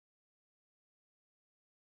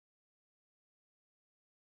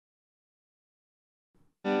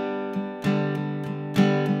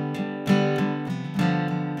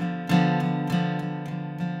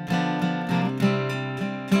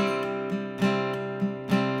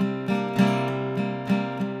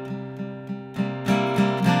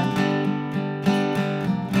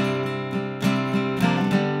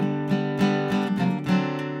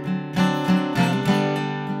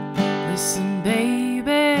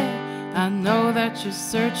I know that you're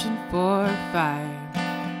searching for fire.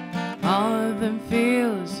 All of them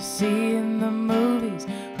feels you see in the movies,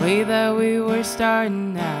 way that we were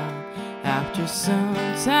starting out after some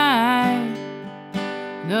time.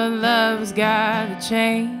 No, love's gotta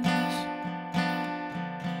change.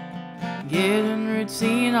 Getting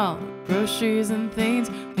routine, all the groceries and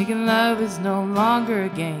things, making love is no longer a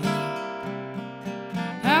game.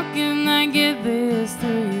 How can I get this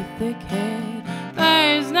through your thick head?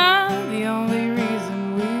 Fire's not the only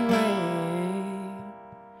reason we wait.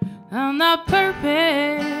 I'm not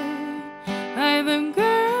perfect like them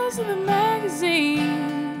girls in the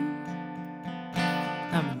magazine.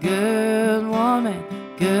 I'm a good woman,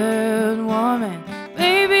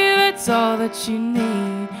 baby, that's all that you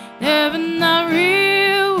need. Never not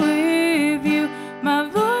real with you, my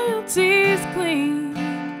loyalty's clean.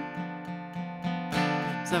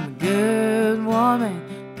 So I'm a good woman,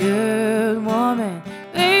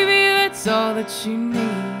 baby, that's all that you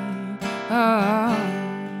need. Oh.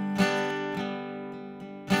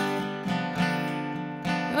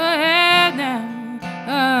 Go ahead now.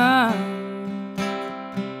 Oh.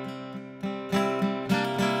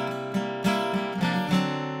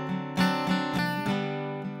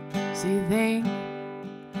 So you think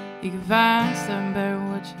you can find something better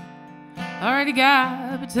than what you already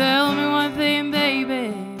got? But tell me one thing,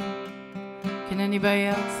 baby, can anybody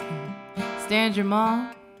else stand your mom?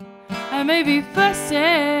 I may be fussy,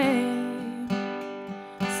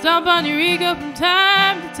 stomp on your ego from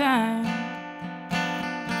time to time.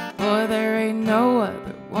 Boy, there ain't no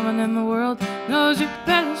other woman in the world knows your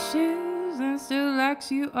better shoes and still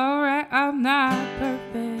likes you alright. I'm not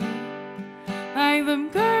perfect like them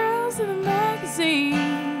girls in the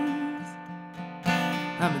magazines.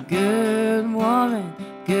 I'm a good woman,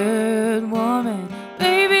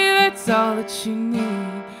 baby, that's all that you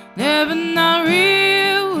need. Never not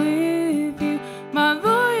real with you, my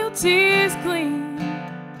loyalty is clean.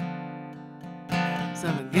 So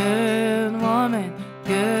I'm a good woman,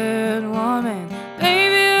 baby,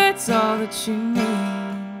 that's all that you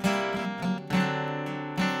need.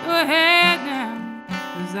 Go ahead now,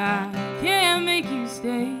 'cause I can't make you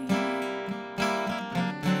stay.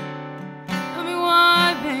 Tell me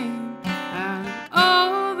one thing, out of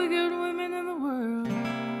all the good women in the world,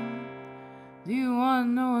 do you want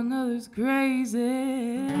to know another's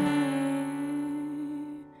crazy?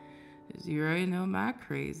 'Cause you already know my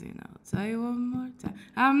crazy, and I'll tell you one more time.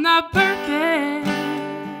 I'm not perfect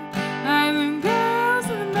like them girls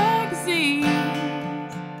in the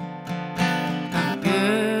magazines. I'm a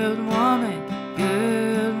good woman,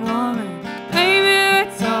 baby,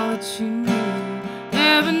 that's all that you need.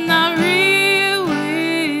 Never not real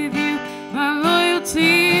with you, my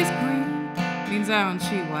loyalty's clean. Means I don't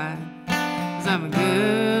cheat, why? 'Cause I'm a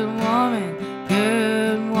good